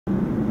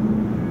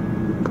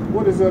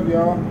What is up,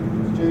 y'all?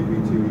 It's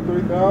JPTV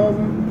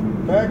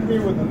 3000 back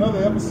here with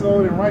another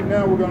episode, and right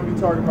now we're going to be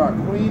talking about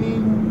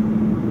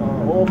cleaning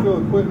oil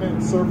field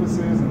equipment, surfaces,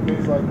 and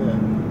things like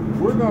that.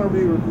 We're going to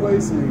be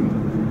replacing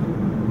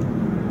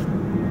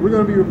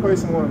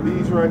one of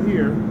these right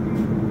here.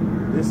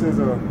 This is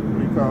a, what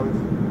do you call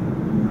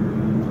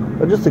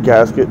it? Just a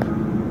gasket.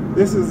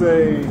 This is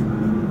a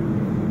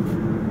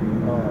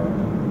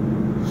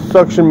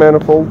suction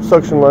manifold,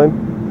 suction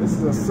line. This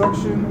is a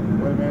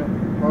suction. Wait a minute.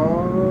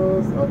 Pause.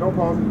 Don't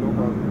pause it. Don't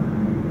pause it.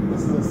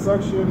 This is a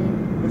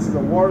suction. This is a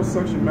water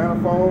suction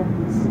manifold.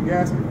 This is a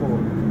gasket for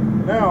it.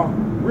 Now,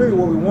 really,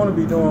 what we want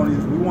to be doing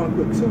is we want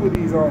to put two of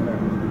these on there.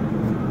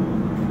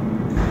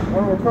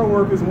 One of our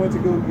co-workers went to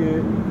go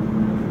get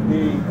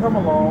the come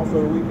along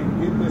so that we can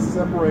get this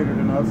separated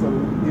enough so that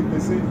we can get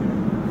this in here.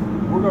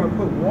 We're going to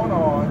put one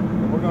on,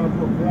 and we're going to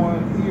put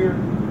one here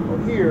or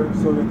here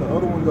so that the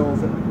other one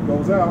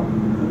goes out.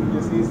 We can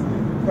just easily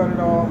cut it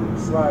off,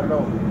 slide it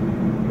over.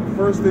 The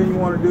first thing you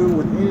want to do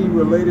with any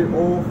related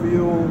oil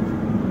field,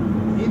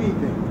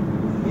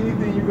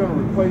 anything you're going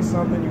to replace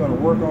something, you're going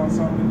to work on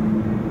something,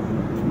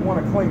 you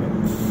want to clean it.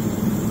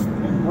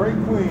 And brake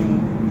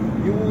clean,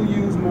 you will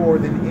use more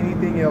than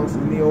anything else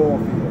in the oil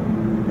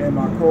field. And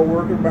my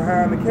co-worker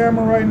behind the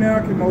camera right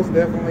now can most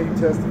definitely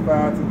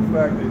testify to the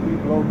fact that we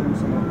blow through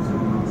some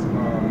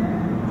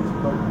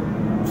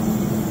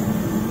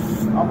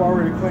I've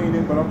already cleaned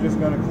it, but I'm just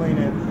going to clean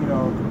it, you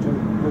know,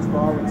 just for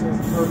all intents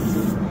and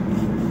purposes.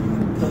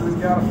 Because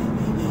it's got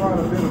quite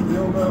a bit of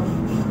buildup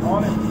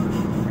on it.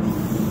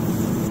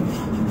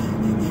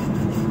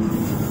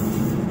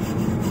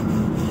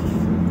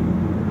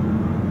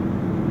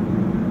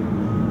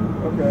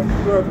 Okay, you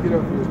do have to get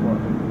up for this part.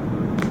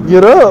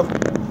 Get up!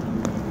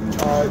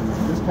 Alright,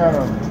 just kind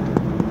of,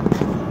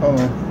 hold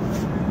on,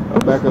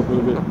 I'll back up a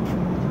little bit.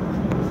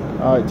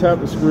 Alright, tap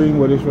the screen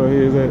where this right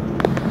here is at.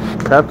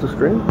 Tap the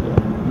screen? Yeah,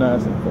 now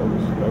it's in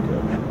focus.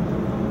 Okay.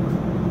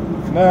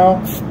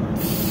 Now,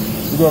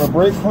 we're going to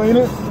brake clean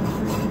it.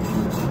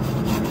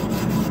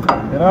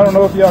 And I don't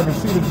know if y'all can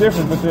see the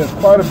difference, but there's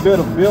quite a bit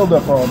of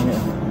buildup on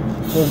here.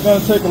 So it's going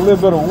to take a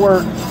little bit of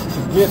work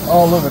to get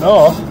all of it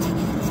off.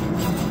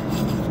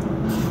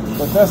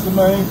 But that's the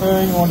main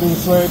thing. You want to do the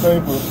same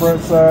thing for the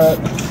front side,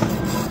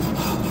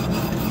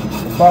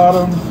 the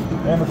bottom,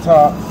 and the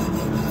top,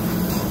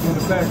 and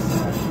the back side.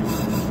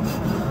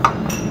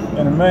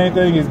 And the main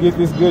thing is get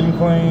this good and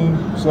clean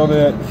so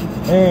that,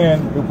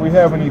 and if we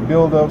have any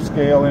build-up,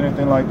 scale,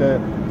 anything like that,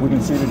 we can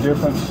see the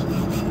difference.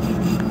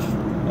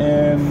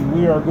 And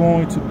we are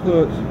going to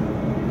put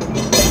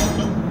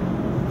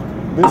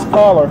this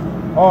collar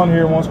on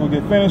here once we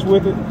get finished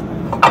with it.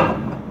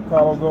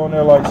 Collar will go in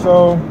there like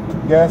so,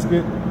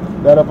 gasket,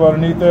 that up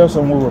underneath there,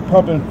 so when we're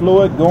pumping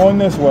fluid going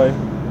this way,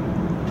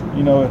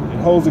 you know, it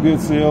holds a good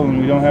seal and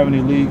we don't have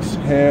any leaks.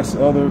 Hess,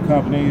 other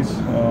companies,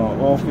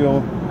 oil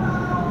field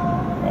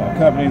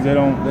companies, they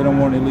don't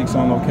want any leaks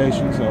on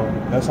location, so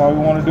that's how we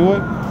want to do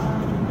it.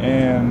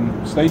 And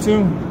stay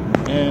tuned,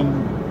 and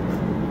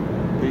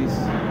peace.